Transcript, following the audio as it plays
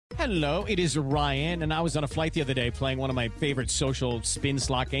Hello, it is Ryan, and I was on a flight the other day playing one of my favorite social spin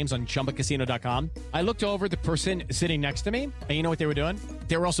slot games on ChumbaCasino.com. I looked over at the person sitting next to me, and you know what they were doing?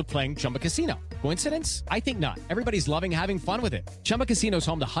 They were also playing Chumba Casino. Coincidence? I think not. Everybody's loving having fun with it. Chumba Casino is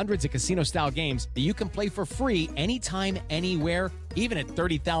home to hundreds of casino-style games that you can play for free anytime, anywhere, even at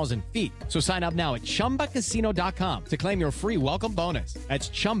 30,000 feet. So sign up now at ChumbaCasino.com to claim your free welcome bonus. That's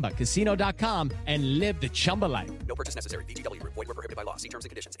ChumbaCasino.com and live the Chumba life. No purchase necessary. VGW. Void where prohibited by law. See terms and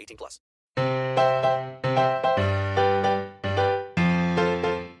conditions. 18+.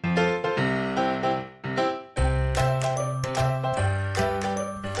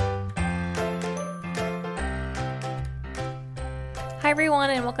 Hi, everyone,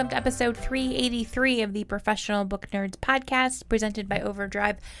 and welcome to episode 383 of the Professional Book Nerds podcast presented by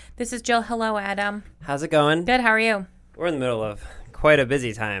Overdrive. This is Jill. Hello, Adam. How's it going? Good. How are you? We're in the middle of quite a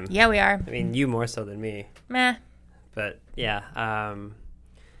busy time. Yeah, we are. I mean, you more so than me. Meh. But yeah, I'm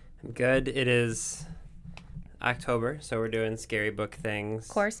good. It is October, so we're doing scary book things. Of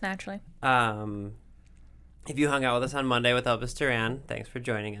course, naturally. If you hung out with us on Monday with Elvis Duran, thanks for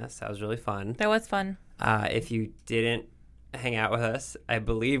joining us. That was really fun. That was fun. If you didn't hang out with us, I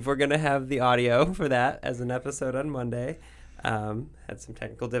believe we're going to have the audio for that as an episode on Monday. Had some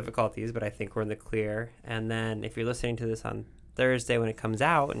technical difficulties, but I think we're in the clear. And then if you're listening to this on Thursday when it comes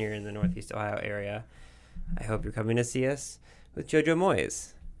out and you're in the Northeast Ohio area, I hope you're coming to see us with JoJo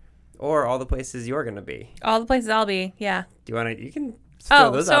Moyes or all the places you're going to be. All the places I'll be, yeah. Do you want to, you can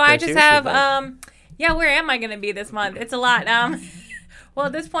throw those so out there I just too, have, so where am I going to be this month? It's a lot. Well,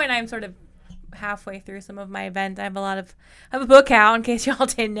 at this point, I'm sort of halfway through some of my events. I have a book out in case y'all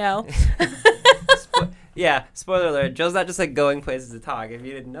didn't know. Yeah, spoiler alert. Joe's not just like going places to talk, if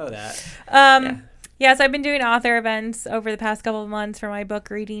you didn't know that. Yeah, so I've been doing author events over the past couple of months for my book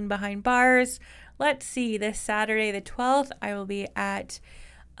Reading Behind Bars. Let's see, this Saturday the 12th, I will be at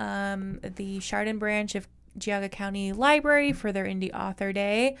the Chardon branch of Geauga County Library for their Indie Author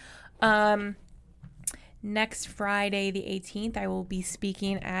Day. Next Friday, the 18th, I will be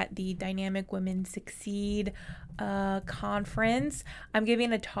speaking at the Dynamic Women Succeed conference. I'm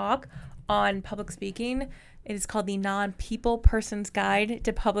giving a talk on public speaking. It is called the Non-People Person's Guide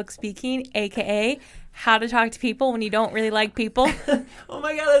to Public Speaking, a.k.a. how to talk to people when you don't really like people. Oh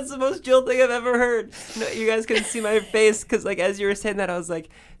my God, that's the most Jill thing I've ever heard. No, you guys couldn't see my face because like as you were saying that, I was like,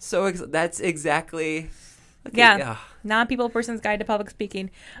 that's exactly... Okay, yeah. Non-People Person's Guide to Public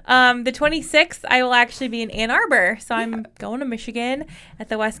Speaking. The 26th, I will actually be in Ann Arbor. So I'm going to Michigan at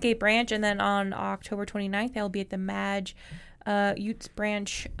the Westgate branch. And then on October 29th, I'll be at the Madge Utes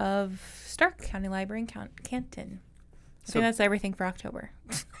branch of Stark County Library in Canton. I think that's everything for October.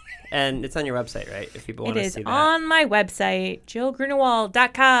 And it's on your website, right? If people want to see that. It is on my website,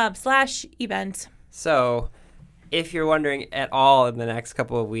 jillgrunewald.com/event. So if you're wondering at all in the next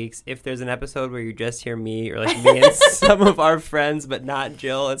couple of weeks, if there's an episode where you just hear me or like me and some of our friends, but not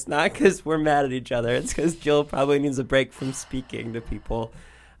Jill, it's not because we're mad at each other. It's because Jill probably needs a break from speaking to people.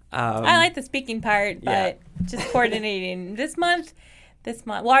 I like the speaking part, but just coordinating this month.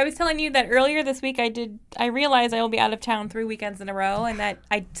 Well, I was telling you that earlier this week I realized I will be out of town 3 weekends in a row, and that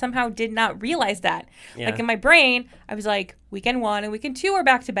I somehow did not realize that. Yeah. Like in my brain, I was like, weekend 1 and weekend 2 are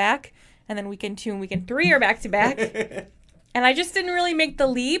back to back, and then weekend 2 and weekend 3 are back to back. And I just didn't really make the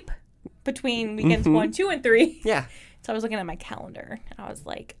leap between weekends 1, 2, and 3. Yeah. So I was looking at my calendar, and I was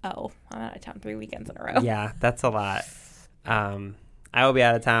like, oh, I'm out of town 3 weekends in a row. Yeah, that's a lot. I will be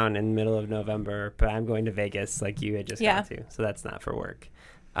out of town in the middle of November, but I'm going to Vegas like you had just gone to. So that's not for work.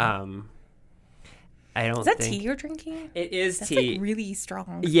 I don't Is that think... tea you're drinking? It is That's tea. Like really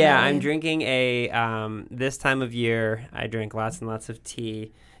strong. Yeah, I'm drinking this time of year, I drink lots and lots of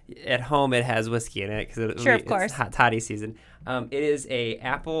tea. At home, it has whiskey in it because of course. It's hot toddy season. It is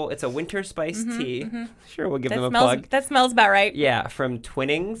it's a winter spice tea. Mm-hmm. Sure, we'll give them a plug. That smells about right. Yeah, from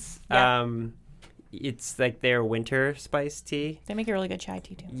Twinnings. Yeah. It's like their winter spice tea. They make a really good chai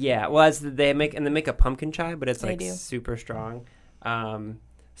tea too. Yeah, well, they make a pumpkin chai, but it's super strong. So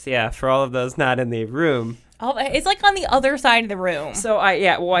yeah, for all of those not in the room. Oh, it's like on the other side of the room. So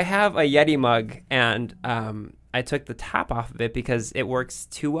I have a Yeti mug, and I took the top off of it because it works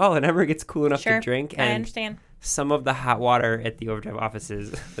too well. It never gets cool enough to drink. And I understand. Some of the hot water at the Overdrive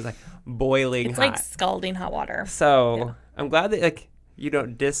offices is like boiling hot. It's like scalding hot water. So I'm glad that you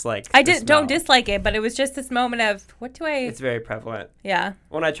don't dislike don't dislike it, but it was just this moment of, It's very prevalent. Yeah.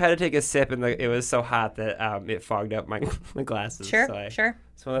 When I tried to take a sip, and it was so hot that it fogged up my glasses. Sure, so sure.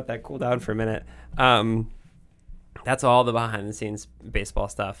 Just want to let that cool down for a minute. That's all the behind-the-scenes baseball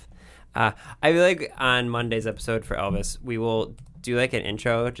stuff. I feel like on Monday's episode for Elvis, we will do like an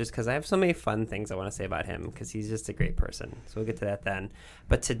intro just because I have so many fun things I want to say about him because he's just a great person. So we'll get to that then.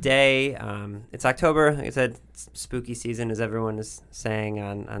 But today, it's October. Like I said, it's spooky season, as everyone is saying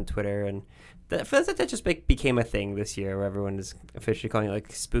on Twitter. And that feels like that just became a thing this year where everyone is officially calling it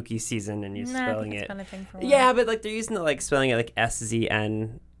like spooky season and you're spelling it. Been a thing for a while. Yeah, but like they're using it like spelling it like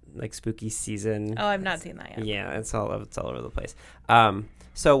SZN, like spooky season. Oh, I've not seen that yet. Yeah, it's all over the place.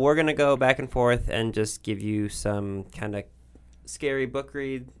 So we're going to go back and forth and just give you some kind of scary book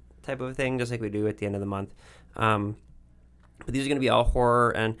read type of thing, just like we do at the end of the month. But these are going to be all horror,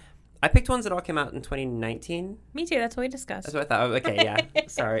 and I picked ones that all came out in 2019. Me too. That's what we discussed. That's what I thought. Okay, yeah.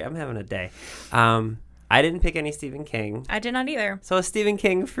 Sorry, I'm having a day. I didn't pick any Stephen King. I did not either. So a Stephen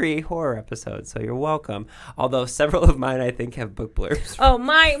King free horror episode, so you're welcome. Although several of mine, I think, have book blurbs. Oh,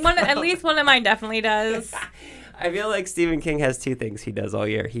 at least one of mine definitely does. I feel like Stephen King has two things he does all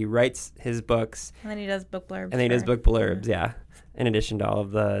year. He writes his books. And then he does book blurbs. And then he does book blurbs, yeah. In addition to all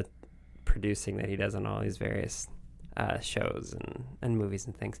of the producing that he does on all these various shows and movies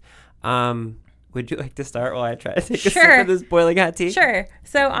and things. Would you like to start while I try to take a sip of this boiling hot tea? Sure.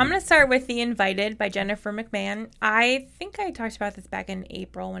 So I'm going to start with The Invited by Jennifer McMahon. I think I talked about this back in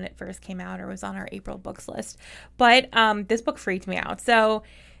April when it first came out or was on our April books list. But this book freaked me out. So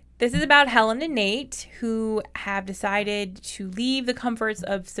this is about Helen and Nate, who have decided to leave the comforts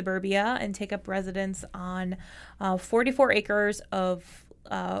of suburbia and take up residence on 44 acres of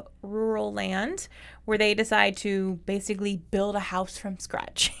rural land, where they decide to basically build a house from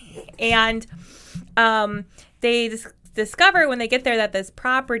scratch. And they discover when they get there that this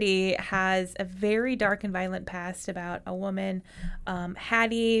property has a very dark and violent past about a woman,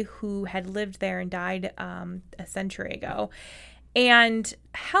 Hattie, who had lived there and died a century ago. And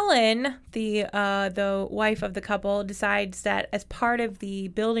Helen, the wife of the couple, decides that as part of the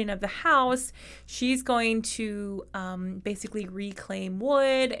building of the house, she's going to basically reclaim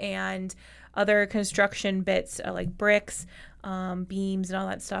wood and other construction bits like bricks, beams, and all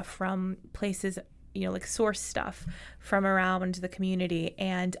that stuff from places, like source stuff from around the community.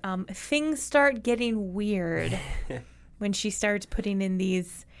 And things start getting weird when she starts putting in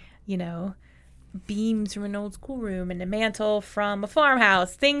these, beams from an old schoolroom and a mantle from a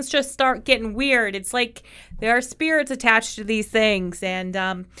farmhouse. Things just start getting weird. It's like there are spirits attached to these things. And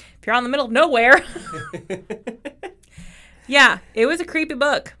if you're out in the middle of nowhere. Yeah, it was a creepy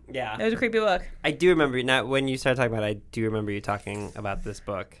book. Yeah. It was a creepy book. I do remember, now when you started talking about it, I do remember you talking about this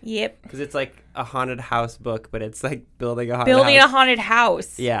book. Yep. Because it's like a haunted house book, but it's like building a haunted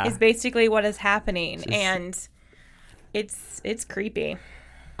house. Yeah. Is basically what is happening. And it's creepy.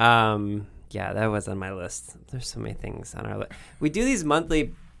 Yeah, that was on my list. There's so many things on our list. We do these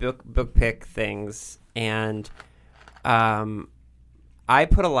monthly book pick things, and I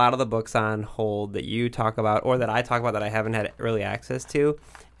put a lot of the books on hold that you talk about or that I talk about that I haven't had early access to.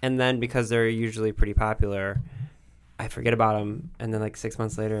 And then because they're usually pretty popular, I forget about them. And then like 6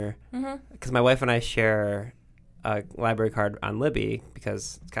 months later, because my wife and I share a library card on Libby,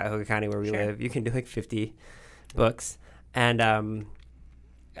 because Cuyahoga County where we live, you can do like 50 books. And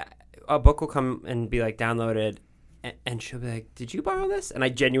a book will come and be like downloaded, and she'll be like, "Did you borrow this?" And I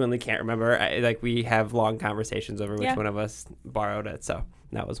genuinely can't remember. We have long conversations over which one of us borrowed it. So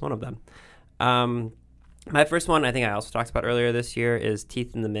that was one of them. My first one, I think I also talked about earlier this year, is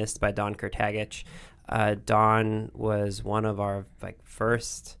Teeth in the Mist by Dawn Kurtagic. Dawn was one of our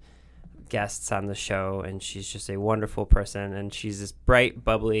first guests on the show, and she's just a wonderful person. And she's this bright,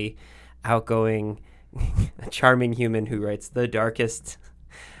 bubbly, outgoing, charming human who writes the darkest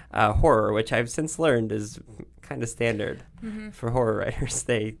horror, which I've since learned is kind of standard for horror writers.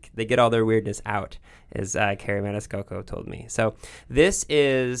 They get all their weirdness out, as Carrie Maniscalco told me. So this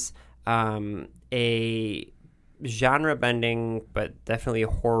is a genre-bending but definitely a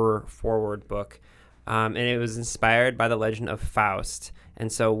horror-forward book, and it was inspired by the legend of Faust.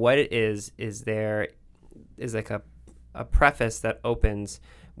 And so what it is there is like a preface that opens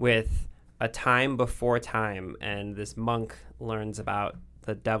with a time before time, and this monk learns about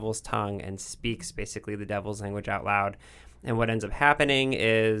the devil's tongue and speaks basically the devil's language out loud. And what ends up happening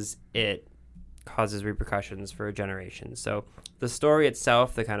is it causes repercussions for generations. So the story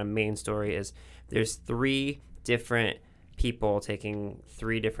itself, the kind of main story, is there's 3 different people taking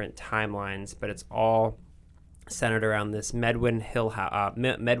 3 different timelines, but it's all centered around this Medwin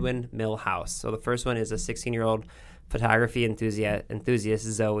Mill house. So the first one is a 16-year-old photography enthusiast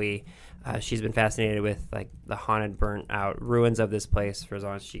Zoe. She's been fascinated with the haunted, burnt out ruins of this place for as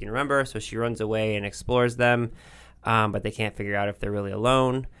long as she can remember. So she runs away and explores them, but they can't figure out if they're really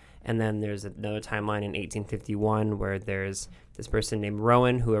alone. And then there's another timeline in 1851 where there's this person named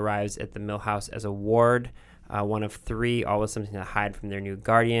Rowan who arrives at the mill house as a ward one of three, all with something to hide from their new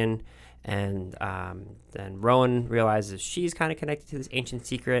guardian. And then Rowan realizes she's kind of connected to this ancient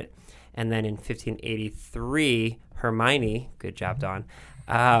secret. And then in 1583, Hermione, good job, Dawn,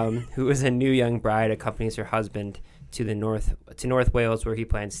 who is a new young bride, accompanies her husband to North Wales, where he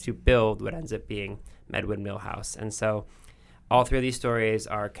plans to build what ends up being Medwin Mill House. And so all three of these stories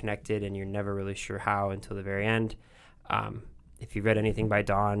are connected, and you're never really sure how until the very end. If you've read anything by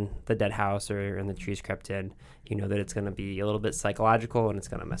Dawn, The Dead House, or And the Trees Crept In, you know that it's going to be a little bit psychological, and it's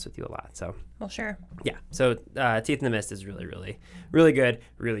going to mess with you a lot. So, Well, sure. yeah. So Teeth in the Mist is really, really, really good,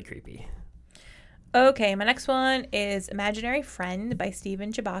 really creepy. Okay, my next one is Imaginary Friend by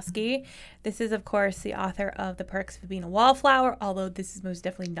Stephen Chbosky. This is, of course, the author of The Perks of Being a Wallflower, although this is most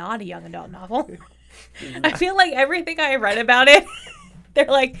definitely not a young adult novel. I feel like everything I read about it, they're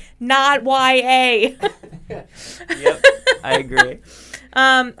like, not YA. Yep, I agree.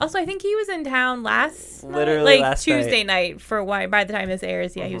 Also, I think he was in town last Tuesday night for why by the time this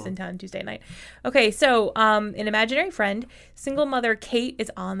airs. Yeah, he was in town Tuesday night. Okay, so in Imaginary Friend, single mother Kate is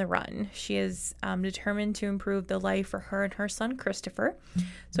on the run. She is determined to improve the life for her and her son Christopher.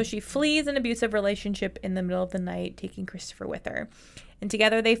 So she flees an abusive relationship in the middle of the night, taking Christopher with her. And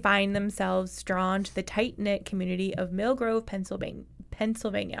together they find themselves drawn to the tight-knit community of Mill Grove,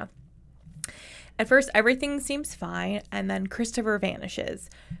 Pennsylvania. At first, everything seems fine, and then Christopher vanishes.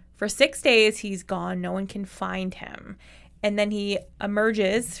 For 6 days, he's gone. No one can find him. And then he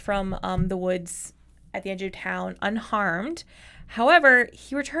emerges from the woods at the edge of town unharmed. However,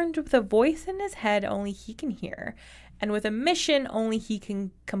 he returns with a voice in his head only he can hear, and with a mission only he can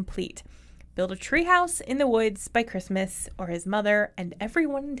complete. Build a treehouse in the woods by Christmas, or his mother and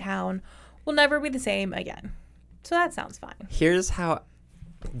everyone in town will never be the same again. So that sounds fine. Here's how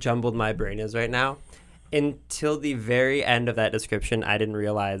jumbled my brain is right now. Until the very end of that description, I didn't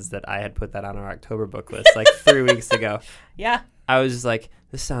realize that I had put that on our October book list like 3 weeks ago. Yeah. I was just like,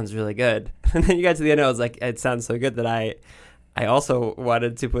 this sounds really good. And then you got to the end, I was like, it sounds so good that I also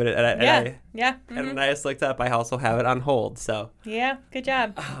wanted to put it. And when I just looked up, I also have it on hold. So yeah, good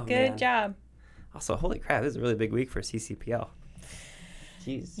job. Oh, good man. job. Also, holy crap, this is a really big week for CCPL.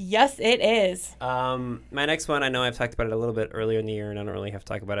 Jeez. Yes, it is. My next one, I know I've talked about it a little bit earlier in the year, and I don't really have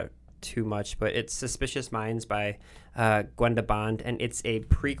to talk about it too much, but it's Suspicious Minds by Gwenda Bond, and it's a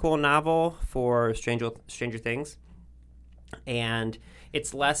prequel novel for Stranger Things. And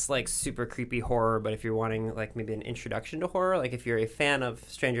it's less like super creepy horror, but if you're wanting like maybe an introduction to horror, like if you're a fan of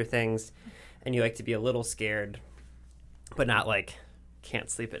Stranger Things and you like to be a little scared, but not like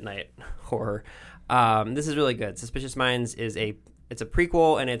can't sleep at night horror, this is really good. Suspicious Minds is it's a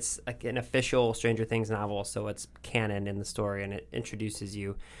prequel, and it's like an official Stranger Things novel, so it's canon in the story, and it introduces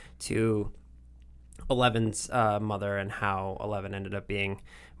you to Eleven's mother and how Eleven ended up being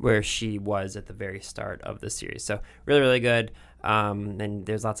where she was at the very start of the series. So really, really good. And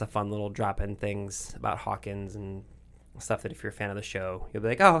there's lots of fun little drop-in things about Hawkins and stuff that if you're a fan of the show, you'll be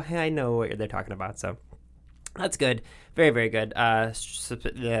like, oh, hey, I know what they're talking about. So that's good. Very, very good.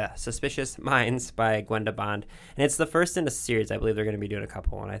 Suspicious Minds by Gwenda Bond. And it's the first in a series. I believe they're going to be doing a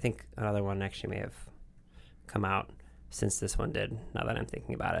couple. And I think another one actually may have come out since this one did, now that I'm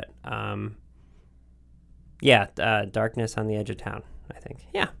thinking about it. Darkness on the Edge of Town, I think.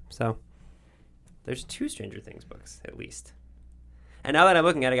 Yeah, so there's 2 Stranger Things books, at least. And now that I'm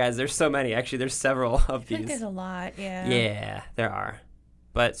looking at it, guys, there's so many. Actually, there's several of these. I think there's a lot, yeah. Yeah, there are.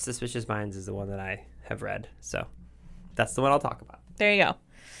 But Suspicious Minds is the one that I have read, so that's the one I'll talk about. There you go.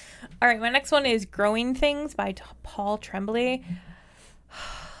 All right, my next one is Growing Things by Paul Tremblay.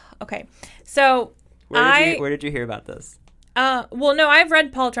 Okay, so where did you hear about this? Well, no, I've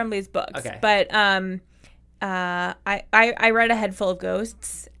read Paul Tremblay's books, okay. But I read A Head Full of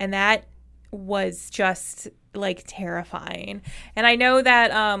Ghosts, and that was just like terrifying. And I know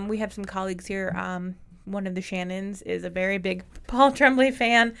that we have some colleagues here. One of the Shannons is a very big Paul Tremblay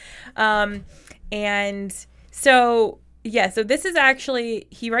fan, and so this is actually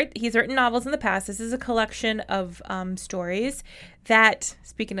he's written novels in the past. This is a collection of stories that,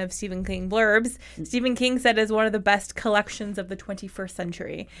 speaking of Stephen King blurbs, Stephen King said is one of the best collections of the 21st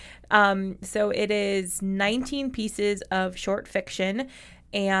century. So it is 19 pieces of short fiction,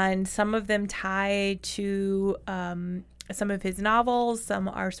 and some of them tie to some of his novels. Some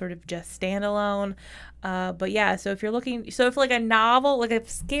are sort of just standalone. But yeah, so if like a novel, like a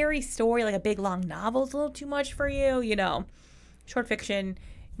scary story, like a big long novel is a little too much for you, short fiction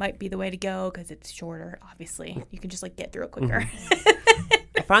might be the way to go because it's shorter, obviously. You can just like get through it quicker.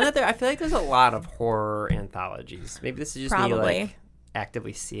 I find that I feel like there's a lot of horror anthologies. Maybe this is just me like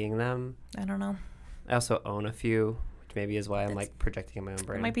actively seeing them. I don't know. I also own a few, which maybe is why I'm like projecting in my own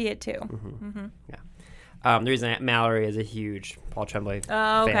brain. It might be it too. Mm-hmm. Mm-hmm. The reason Mallory is a huge Paul Tremblay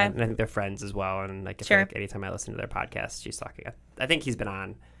Oh, okay. fan, and I think they're friends as well. And like, I feel Sure. like anytime I listen to their podcast, she's talking. I think he's been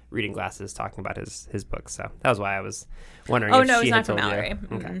on Reading Glasses talking about his books. So that was why I was wondering. Oh if no, she it's had not from told you. Mallory.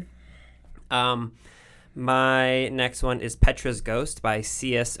 Okay. Mm-mm. My next one is Petra's Ghost by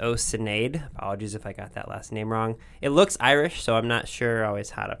C.S.O. Sinead. Apologies if I got that last name wrong. It looks Irish, so I'm not sure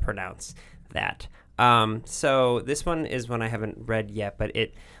always how to pronounce that. So this one is one I haven't read yet, but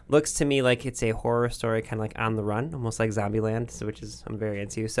it looks to me like it's a horror story, kind of like On the Run, almost like Zombieland, so which is I'm very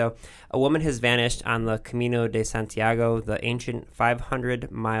into. So a woman has vanished on the Camino de Santiago, the ancient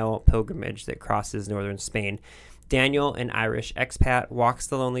 500-mile pilgrimage that crosses northern Spain. Daniel, an Irish expat, walks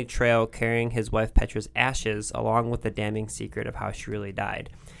the lonely trail carrying his wife Petra's ashes, along with the damning secret of how she really died.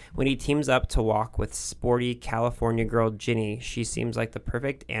 When he teams up to walk with sporty California girl Ginny, she seems like the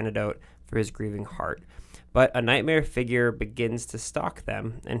perfect antidote for his grieving heart. But a nightmare figure begins to stalk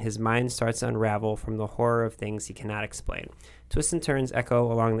them, and his mind starts to unravel from the horror of things he cannot explain. Twists and turns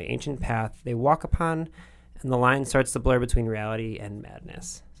echo along the ancient path they walk upon, and the line starts to blur between reality and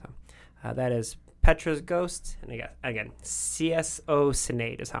madness. So that is Petra's Ghost, and again, C.S.O.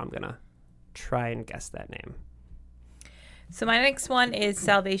 Sinead is how I'm going to try and guess that name. So my next one is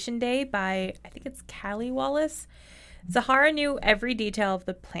Salvation Day by, I think it's Callie Wallace. Zahara knew every detail of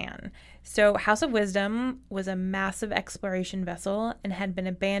the plan. So House of Wisdom was a massive exploration vessel and had been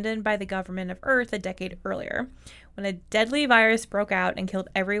abandoned by the government of Earth a decade earlier when a deadly virus broke out and killed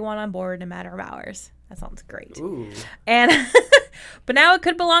everyone on board in a matter of hours. That sounds great. Ooh. And but now it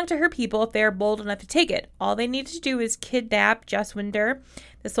could belong to her people if they are bold enough to take it. All they need to do is kidnap Jess Winter,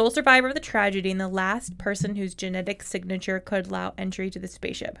 the sole survivor of the tragedy and the last person whose genetic signature could allow entry to the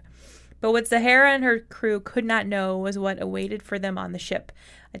spaceship. But what Zahara and her crew could not know was what awaited for them on the ship.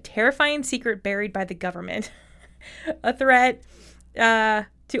 A terrifying secret buried by the government. A threat to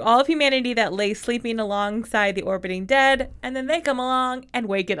all of humanity that lay sleeping alongside the orbiting dead, and then they come along and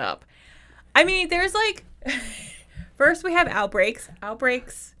wake it up. I mean, there's like... First, we have outbreaks.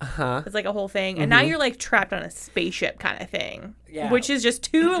 Outbreaks is like a whole thing. And now you're like trapped on a spaceship kind of thing. Yeah. Which is just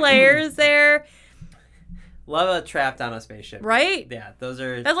 2 layers there. Love a trapped on a spaceship. Right? Yeah, those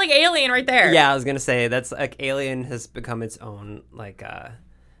are... That's like Alien right there. Yeah, I was going to say, that's like Alien has become its own like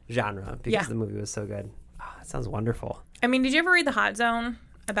genre because Yeah. the movie was so good. Oh, that sounds wonderful. I mean, did you ever read The Hot Zone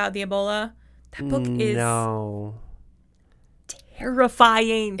about the Ebola? That book is No.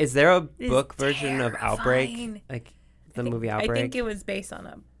 terrifying. Is there a It is book version of Outbreak? terrifying. Like the movie Outbreak? I think it was based on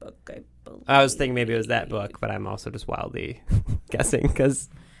a book, I believe. I was thinking maybe it was that book, but I'm also just wildly guessing because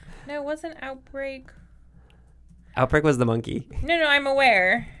No, it wasn't Outbreak. Outbreak was the monkey. No, I'm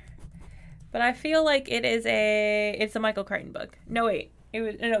aware. But I feel like it's a Michael Crichton book. No, wait.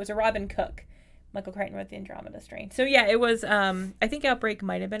 It was a Robin Cook. Michael Crichton wrote the Andromeda Strain. So yeah, it was I think Outbreak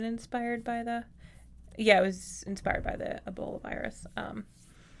might have been inspired by it was inspired by the Ebola virus.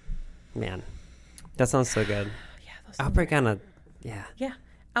 Man, that sounds so good. Yeah, those Outbreak on a... Yeah. Yeah.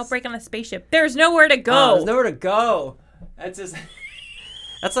 Outbreak on a spaceship. There's nowhere to go. Oh, there's nowhere to go. That's just...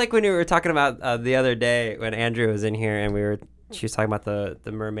 That's like when we were talking about the other day when Andrew was in here and she was talking about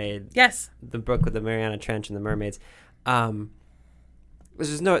the mermaid. Yes. The book with the Mariana Trench and the mermaids.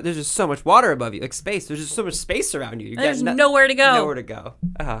 There's just so much water above you, like space. There's just so much space around you. There's nowhere to go. Nowhere to go.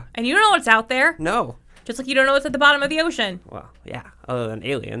 And you don't know what's out there. No. Just like you don't know what's at the bottom of the ocean. Well, yeah. Other than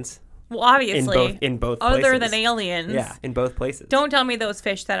aliens. Well, obviously. In both Other places. than aliens. Yeah, in both places. Don't tell me those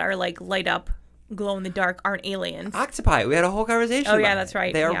fish that are like light up, glow in the dark aren't aliens. Octopi. We had a whole conversation. Oh, yeah, about that's it.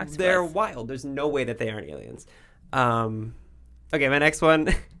 right. They're wild. There's no way that they aren't aliens. Okay, my next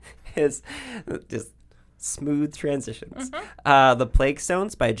one is just smooth transitions. The Plague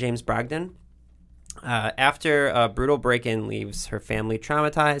Stones by James Brogdon. After a brutal break-in leaves her family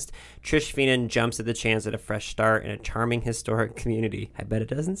traumatized, Trish Feenan jumps at the chance at a fresh start in a charming historic community. I bet it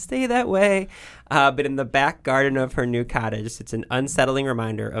doesn't stay that way. But in the back garden of her new cottage sits an unsettling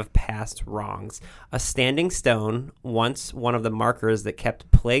reminder of past wrongs. A standing stone, once one of the markers that kept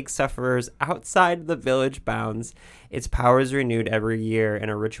plague sufferers outside the village bounds, its powers renewed every year in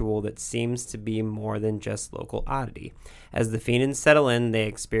a ritual that seems to be more than just local oddity. As the Feenans settle in, they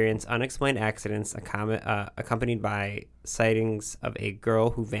experience unexplained accidents accompanied by sightings of a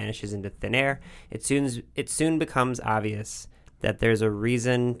girl who vanishes into thin air. It soon becomes obvious that there's a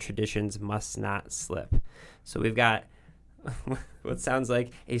reason traditions must not slip. So we've got what sounds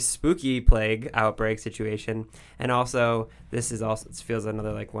like a spooky plague outbreak situation, and also it feels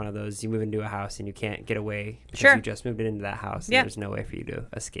another like one of those you move into a house and you can't get away because Sure. you just moved into that house and Yeah. there's no way for you to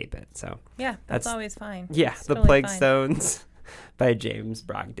escape it. So Yeah, that's That's- always fine. yeah, It's the totally Plague fine. Stones by James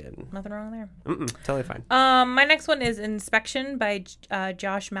Brogdon. Nothing wrong there. Totally fine. My next one is Inspection by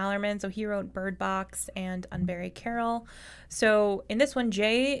Josh Mallerman. So he wrote Bird Box and Unbury Carol. So in this one,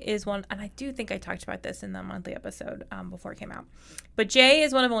 Jay is one, and I do think I talked about this in the monthly episode before it came out. But Jay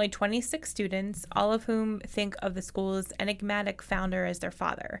is one of only 26 students, all of whom think of the school's enigmatic founder as their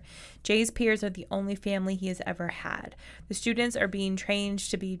father. Jay's peers are the only family he has ever had. The students are being trained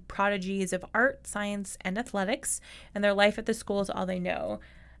to be prodigies of art, science, and athletics, and their life at the school is all they know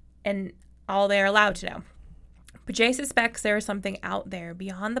and all they are allowed to know. But Jay suspects there is something out there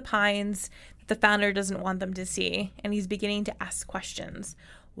beyond the pines that the founder doesn't want them to see, and he's beginning to ask questions.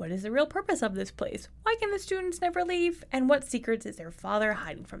 What is the real purpose of this place? Why can the students never leave? And what secrets is their father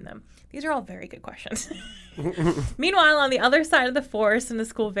hiding from them? These are all very good questions. Meanwhile, on the other side of the forest in a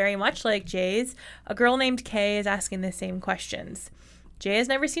school very much like Jay's, a girl named Kay is asking the same questions. Jay has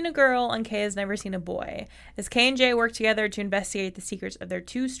never seen a girl, and Kay has never seen a boy. As Kay and Jay work together to investigate the secrets of their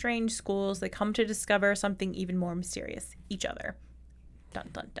two strange schools, they come to discover something even more mysterious: each other. Dun,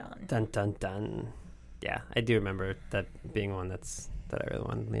 dun, dun. Dun, dun, dun. Yeah, I do remember that being one that I really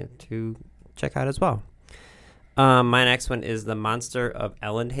wanted to check out as well. My next one is The Monster of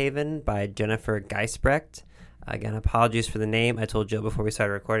Ellenhaven by Jennifer Geisbrecht. Again, apologies for the name. I told Jill before we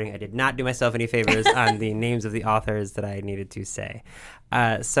started recording I did not do myself any favors on the names of the authors that I needed to say.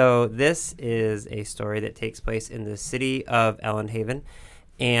 So this is a story that takes place in the city of Ellenhaven,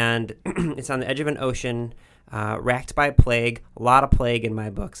 and it's on the edge of an ocean, racked by plague. A lot of plague in my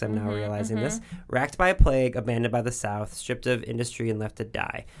books, I'm now realizing this. Racked by plague, abandoned by the South, stripped of industry and left to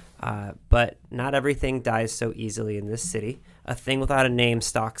die. But not everything dies so easily in this city. A thing without a name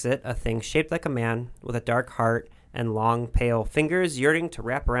stalks it, a thing shaped like a man with a dark heart and long, pale fingers yearning to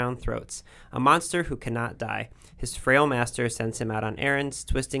wrap around throats. A monster who cannot die. His frail master sends him out on errands,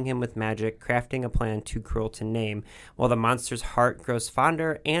 twisting him with magic, crafting a plan too cruel to name, while the monster's heart grows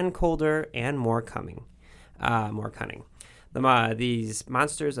fonder and colder and more cunning. These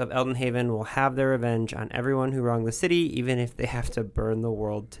monsters of Eldenhaven will have their revenge on everyone who wronged the city, even if they have to burn the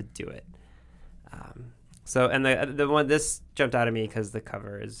world to do it. The one this jumped out at me because the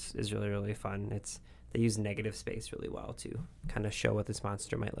cover is really, really fun. They use negative space really well to kind of show what this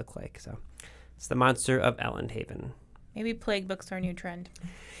monster might look like. So it's The Monster of Ellenhaven. Maybe plague books are a new trend.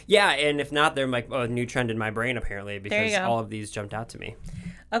 Yeah, and if not, they're like a new trend in my brain apparently, because all of these jumped out to me.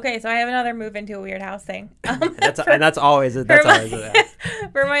 Okay, so I have another move into a weird house thing. That's always it.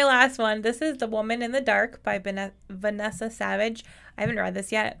 For my last one, this is The Woman in the Dark by Vanessa Savage. I haven't read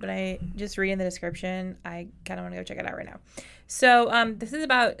this yet, but I just read in the description. I kind of want to go check it out right now. So this is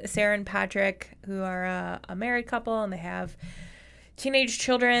about Sarah and Patrick, who are a married couple, and they have teenage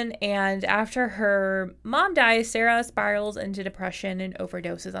children. And after her mom dies, Sarah spirals into depression and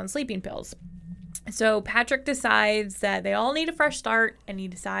overdoses on sleeping pills. So Patrick decides that they all need a fresh start, and he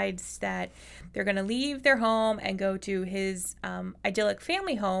decides that they're going to leave their home and go to his idyllic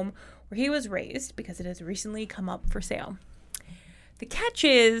family home where he was raised, because it has recently come up for sale. The catch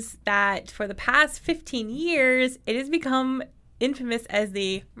is that for the past 15 years, it has become infamous as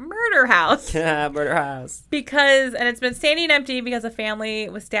the murder house. Yeah, murder house. And it's been standing empty because a family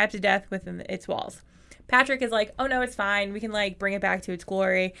was stabbed to death within its walls. Patrick is like, oh no, it's fine. We can bring it back to its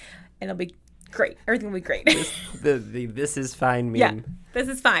glory, and it'll be great. Everything will be great. This is fine meme. Yeah, this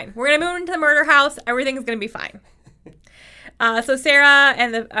is fine. We're going to move into the murder house. Everything's going to be fine. So Sarah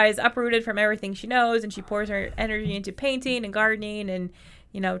is uprooted from everything she knows, and she pours her energy into painting and gardening and,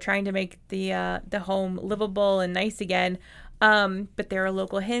 trying to make the home livable and nice again. But there are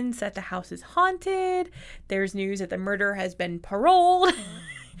local hints that the house is haunted. There's news that the murderer has been paroled.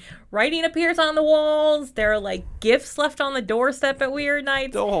 Writing appears on the walls. There are gifts left on the doorstep at weird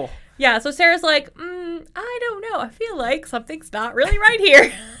nights. Oh. Yeah, so Sarah's like, I don't know. I feel like something's not really right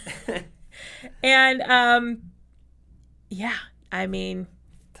here. And, yeah, I mean.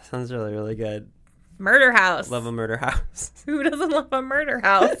 That sounds really, really good. Murder house. Love a murder house. Who doesn't love a murder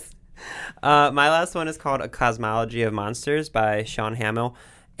house? My last one is called A Cosmology of Monsters by Sean Hamill.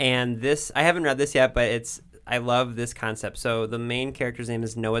 And this, I haven't read this yet, but I love this concept. So the main character's name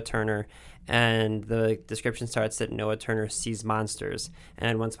is Noah Turner, and the description starts that Noah Turner sees monsters.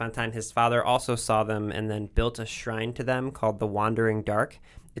 And once upon a time, his father also saw them and then built a shrine to them called the Wandering Dark.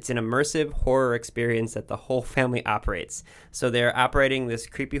 It's an immersive horror experience that the whole family operates. So they're operating this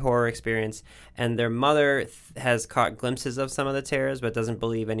creepy horror experience, and their mother has caught glimpses of some of the terrors but doesn't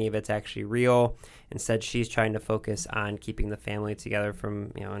believe any of it's actually real. Instead, she's trying to focus on keeping the family together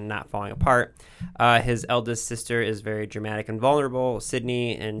from, not falling apart. His eldest sister is very dramatic and vulnerable,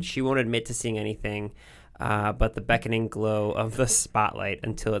 Sydney, and she won't admit to seeing anything. but the beckoning glow of the spotlight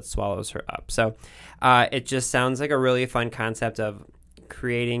until it swallows her up. So it just sounds like a really fun concept of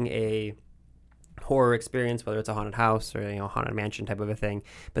creating a horror experience, whether it's a haunted house or haunted mansion type of a thing,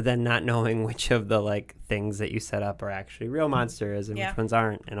 but then not knowing which of the like things that you set up are actually real monsters and which ones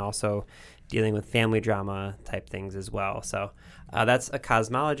aren't, and also dealing with family drama type things as well. So that's A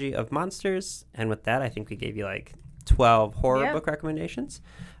Cosmology of Monsters, and with that I think we gave you like 12 horror book recommendations.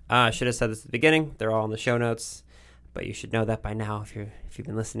 Should have said this at the beginning. They're all in the show notes, but you should know that by now if you've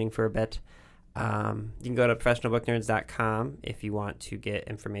been listening for a bit. You can go to professionalbooknerds.com if you want to get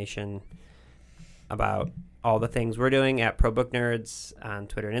information about all the things we're doing at Pro Book Nerds on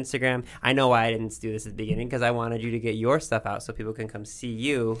Twitter and Instagram. I know why I didn't do this at the beginning, because I wanted you to get your stuff out so people can come see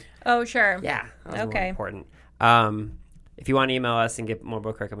you. Oh, sure. Yeah, that was more important. If you want to email us and get more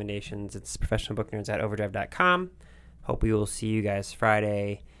book recommendations, it's professionalbooknerds@overdrive.com. Hope we will see you guys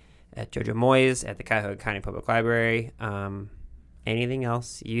Friday at Jojo Moyes at the Cuyahoga County Public Library. Anything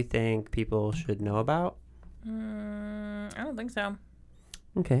else you think people should know about? I don't think so.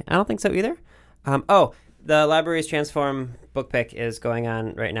 Okay, I don't think so either. The Libraries Transform book pick is going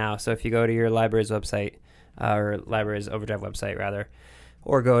on right now. So if you go to your library's website, or Libraries Overdrive website rather,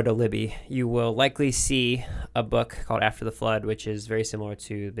 or go to Libby, you will likely see a book called After the Flood, which is very similar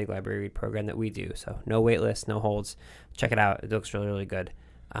to the Big Library Read program that we do. So no wait list, no holds. Check it out. It looks really, really good.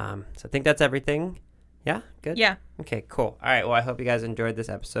 So I think that's everything. Yeah? Good? Yeah. Okay, cool. All right, well, I hope you guys enjoyed this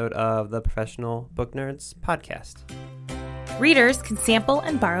episode of the Professional Book Nerds podcast. Readers can sample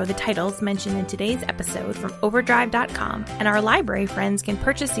and borrow the titles mentioned in today's episode from Overdrive.com, and our library friends can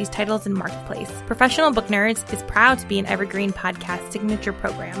purchase these titles in Marketplace. Professional Book Nerds is proud to be an Evergreen Podcast signature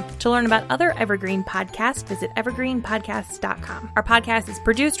program. To learn about other Evergreen podcasts, visit evergreenpodcasts.com. Our podcast is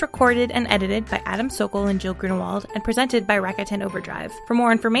produced, recorded, and edited by Adam Sokol and Jill Grunewald, and presented by Rakuten Overdrive. For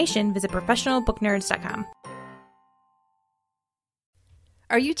more information, visit professionalbooknerds.com.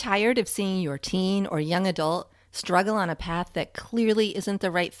 Are you tired of seeing your teen or young adult struggle on a path that clearly isn't the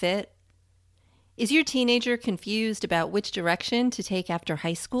right fit? Is your teenager confused about which direction to take after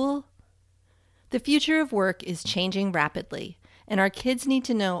high school? The future of work is changing rapidly, and our kids need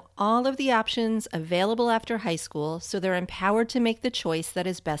to know all of the options available after high school so they're empowered to make the choice that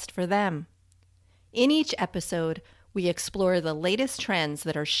is best for them. In each episode, we explore the latest trends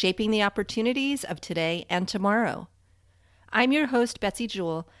that are shaping the opportunities of today and tomorrow. I'm your host, Betsy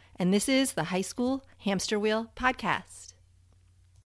Jewell, and this is the High School Hamster Wheel Podcast.